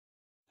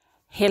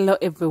Hello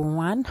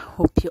everyone,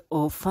 hope you're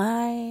all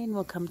fine.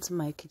 Welcome to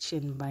my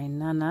kitchen by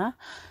Nana.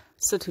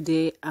 So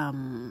today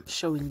I'm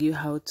showing you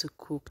how to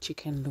cook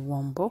chicken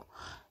luwombo.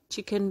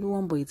 Chicken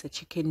luwombo is a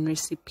chicken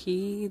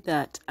recipe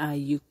that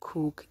you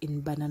cook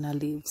in banana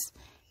leaves.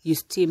 You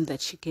steam the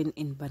chicken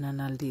in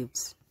banana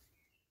leaves.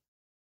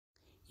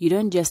 You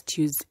don't just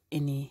use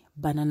any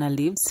banana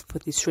leaves for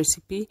this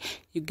recipe.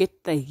 You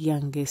get the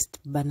youngest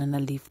banana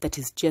leaf that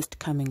is just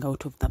coming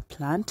out of the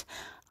plant,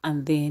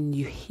 and then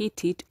you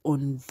heat it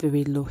on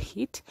very low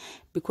heat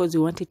because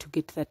you want it to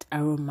get that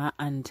aroma,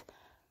 and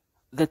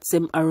that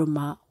same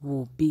aroma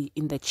will be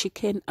in the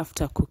chicken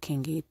after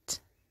cooking it.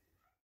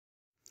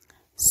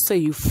 So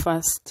you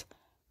first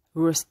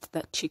roast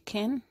that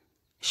chicken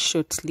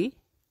shortly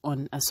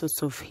on a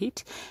source of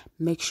heat.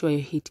 Make sure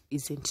your heat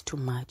isn't too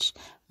much.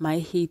 My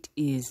heat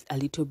is a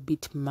little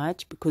bit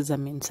much because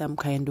I'm in some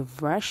kind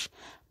of rush,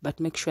 but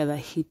make sure the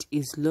heat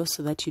is low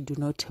so that you do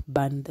not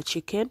burn the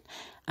chicken.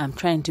 I'm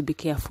trying to be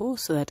careful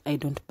so that I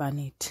don't burn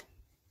it.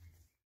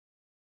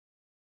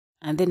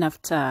 And then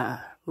after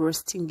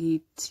roasting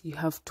it, you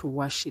have to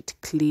wash it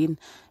clean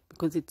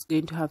because it's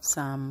going to have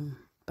some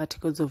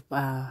particles of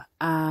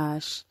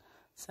ash,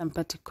 some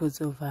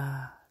particles of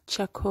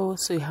charcoal,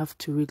 so you have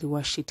to really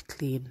wash it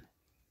clean.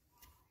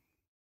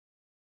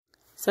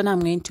 So now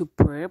I'm going to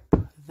prep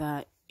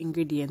the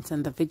ingredients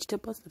and the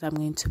vegetables that I'm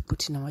going to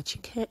put in our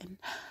chicken.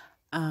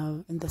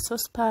 In the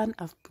saucepan,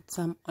 I've put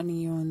some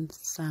onions,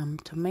 some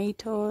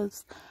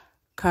tomatoes,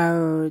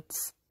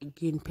 carrots,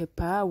 green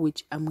pepper,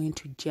 which I'm going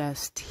to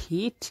just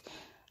heat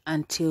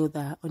until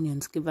the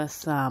onions give us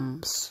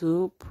some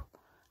soup.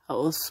 I'll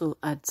also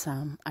add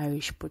some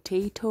Irish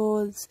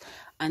potatoes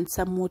and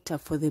some water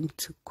for them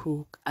to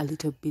cook a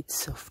little bit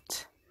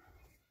soft.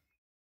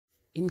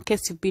 In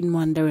case you've been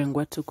wondering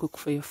what to cook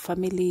for your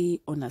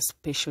family on a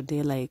special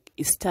day like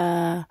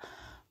Easter,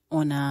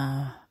 on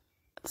a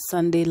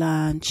Sunday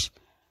lunch,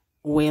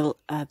 well,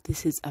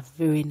 this is a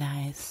very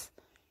nice,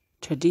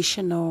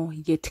 traditional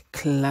yet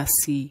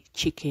classy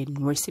chicken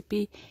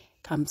recipe.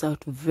 Comes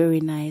out very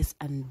nice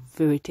and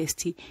very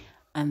tasty,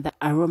 and the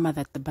aroma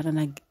that the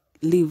banana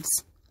leaves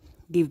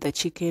give the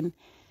chicken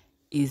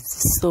is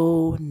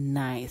so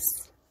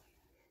nice.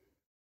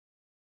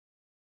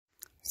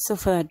 So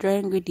for the dry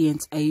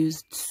ingredients, I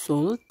used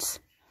salt,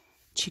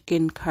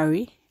 chicken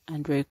curry,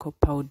 and Royco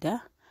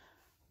powder,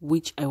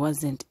 which I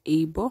wasn't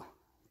able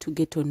to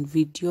get on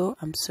video.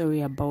 I'm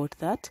sorry about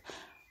that,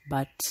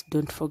 but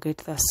don't forget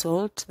the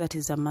salt. That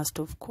is a must,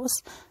 of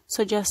course.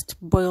 So just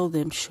boil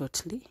them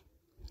shortly,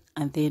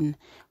 and then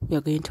we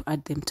are going to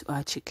add them to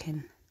our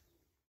chicken.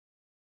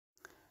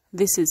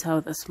 This is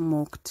how the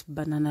smoked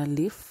banana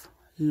leaf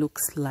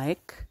looks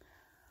like,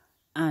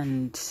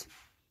 and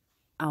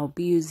I'll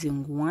be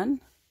using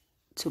one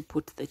to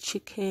put the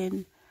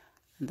chicken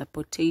and the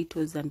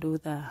potatoes and all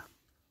the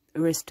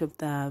rest of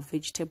the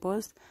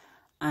vegetables,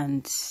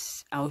 and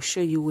I'll show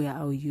you where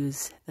I'll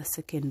use the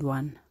second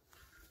one.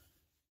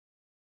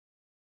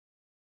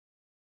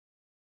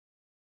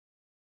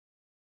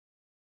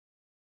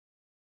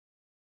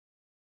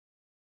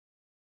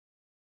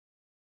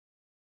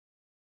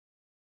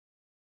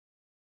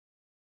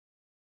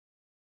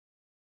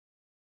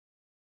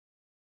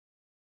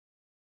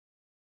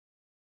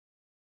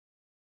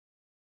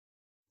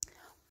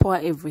 Pour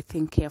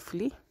everything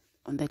carefully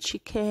on the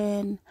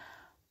chicken,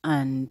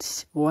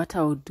 and what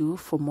I'll do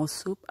for more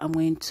soup, I'm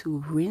going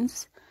to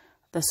rinse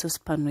the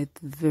saucepan with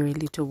very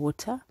little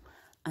water,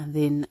 and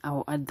then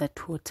I'll add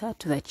that water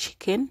to the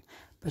chicken.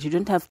 But you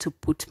don't have to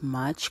put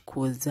much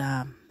because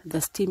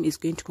the steam is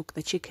going to cook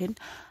the chicken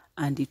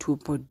and it will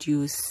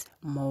produce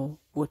more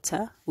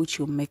water, which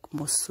will make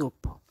more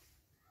soup.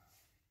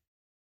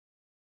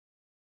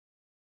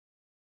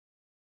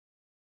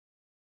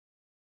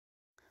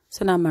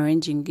 So now I'm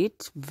arranging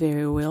it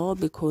very well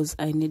because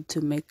I need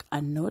to make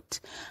a knot,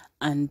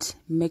 and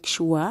make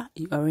sure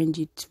you arrange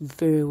it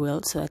very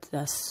well so that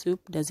the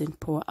soup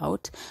doesn't pour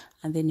out,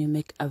 and then you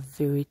make a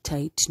very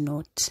tight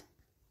knot.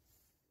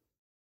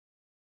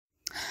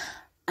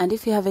 And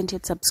if you haven't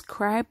yet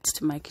subscribed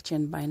to my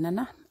kitchen by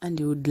Nana and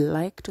you would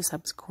like to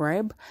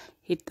subscribe,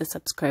 hit the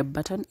subscribe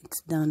button. It's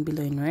down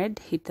below in red.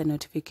 Hit the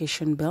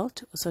notification bell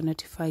to also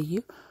notify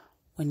you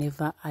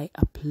whenever I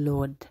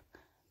upload.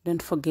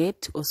 Don't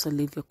forget to also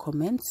leave your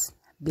comments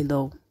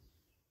below.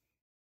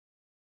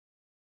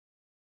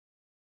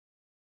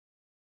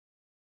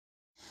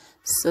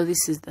 So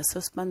this is the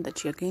saucepan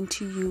that you're going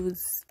to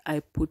use. I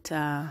put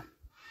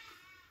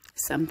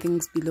some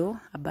things below,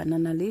 a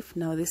banana leaf.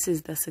 Now this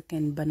is the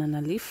second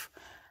banana leaf.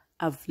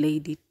 I've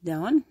laid it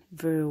down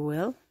very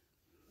well,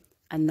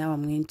 and now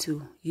I'm going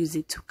to use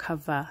it to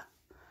cover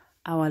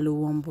our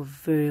luwombo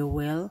very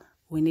well.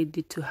 We need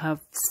it to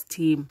have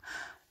steam.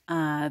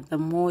 The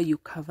more you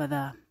cover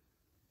the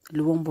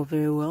luwombo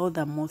very well,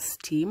 the more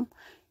steam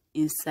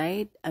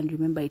inside, and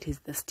remember, it is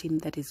the steam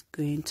that is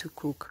going to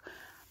cook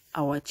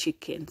our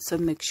chicken. So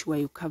make sure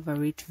you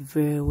cover it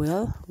very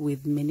well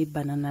with many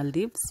banana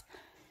leaves,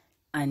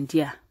 and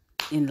yeah,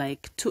 in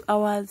like 2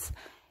 hours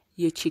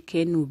your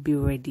chicken will be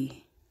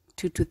ready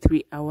 2 to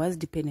 3 hours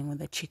depending on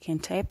the chicken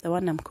type. The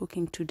one I'm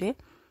cooking today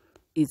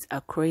is a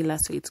broiler,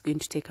 so it's going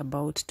to take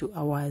about 2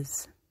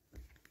 hours.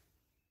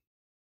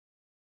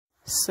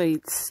 So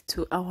it's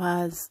 2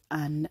 hours,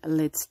 and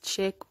let's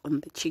check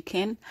on the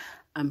chicken.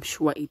 I'm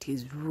sure it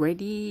is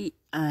ready,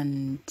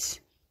 and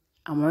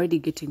I'm already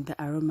getting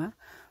the aroma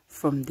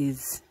from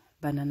these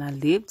banana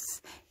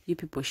leaves. You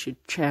people should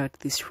try out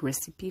this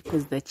recipe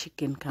because the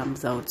chicken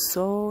comes out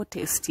so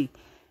tasty.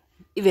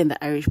 Even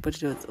the Irish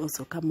potatoes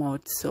also come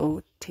out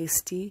so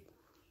tasty.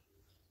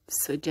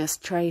 So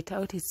just try it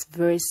out. It's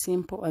very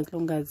simple, as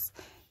long as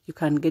you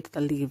can get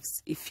the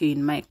leaves. If you're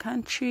in my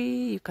country,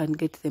 you can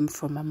get them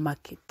from a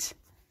market.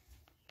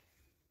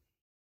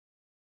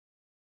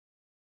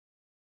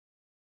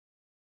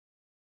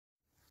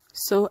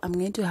 So I'm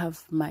going to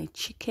have my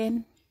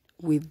chicken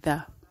with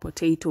the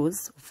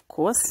potatoes, of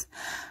course,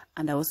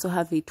 and I also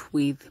have it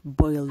with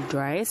boiled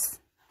rice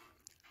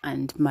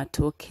and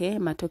MATOOKE.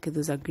 MATOOKE,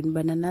 those are green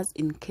bananas.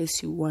 In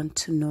case you want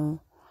to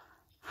know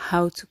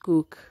how to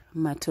cook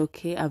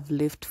MATOOKE, I've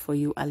left for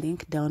you a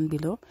link down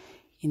below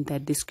in the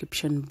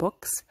description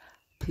box.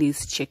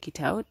 Please check it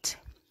out.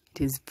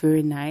 It is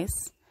very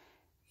nice.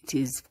 It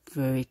is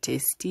very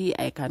tasty.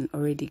 I can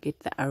already get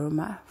the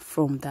aroma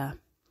from the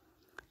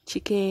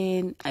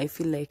chicken. I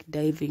feel like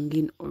diving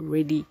in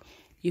already.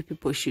 You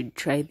people should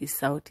try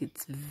this out.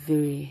 It's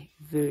very,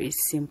 very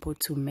simple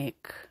to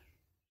make.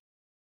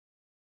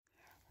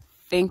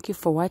 Thank you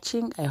for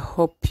watching. I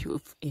hope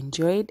you've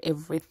enjoyed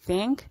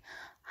everything.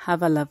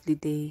 Have a lovely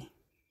day.